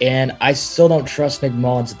 And I still don't trust Nick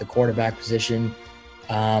Mullins at the quarterback position.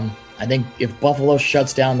 I think if Buffalo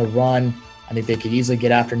shuts down the run, I think they could easily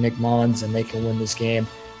get after Nick Mullins and they can win this game.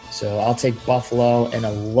 So I'll take Buffalo in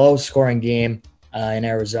a low-scoring game in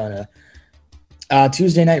Arizona.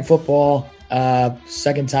 Tuesday Night Football,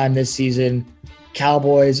 second time this season,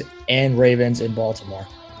 Cowboys and Ravens in Baltimore.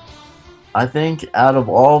 I think out of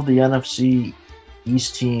all of the NFC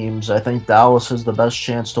East teams, I think Dallas has the best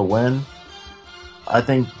chance to win. I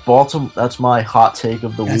think Baltimore, that's my hot take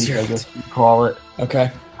of the week, I guess you call it.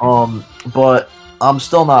 Okay. But I'm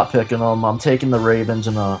still not picking them. I'm taking the Ravens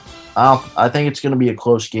I think it's going to be a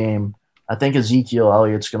close game. I think Ezekiel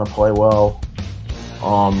Elliott's going to play well.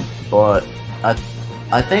 But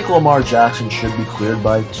I think Lamar Jackson should be cleared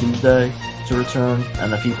by Tuesday to return.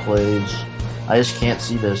 And if he plays, I just can't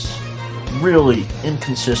see this really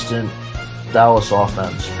inconsistent Dallas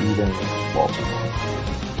offense beating Baltimore.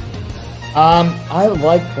 I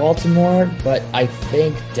like Baltimore, but I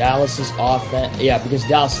think Dallas's offense, because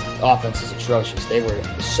Dallas' offense is atrocious. They were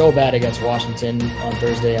so bad against Washington on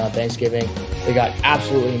Thursday on Thanksgiving. They got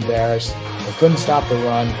absolutely embarrassed. They couldn't stop the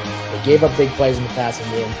run. They gave up big plays in the passing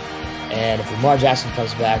game. And if Lamar Jackson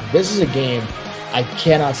comes back, this is a game I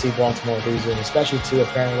cannot see Baltimore losing, especially to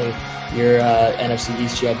apparently your NFC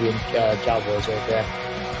East champion Cowboys right there.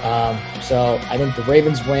 So I think the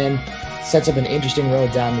Ravens win. Sets up an interesting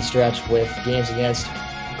road down the stretch with games against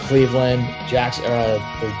Cleveland, the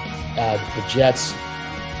Jets,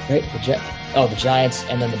 Right? The Giants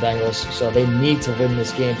and then the Bengals. So they need to win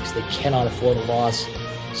this game because they cannot afford a loss.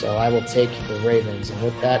 So I will take the Ravens. And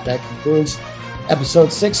with that concludes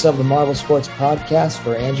episode 6 of the Marvel Sports Podcast.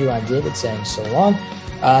 For Andrew, I'm David saying so long.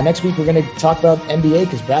 Next week, we're going to talk about NBA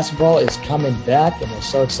because basketball is coming back, and we're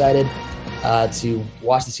so excited to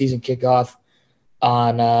watch the season kick off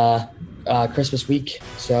on Christmas week.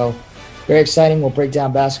 So very exciting. We'll break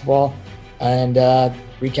down basketball and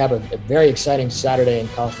recap a very exciting Saturday in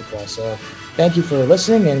college football. So thank you for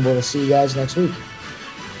listening, and we'll see you guys next week.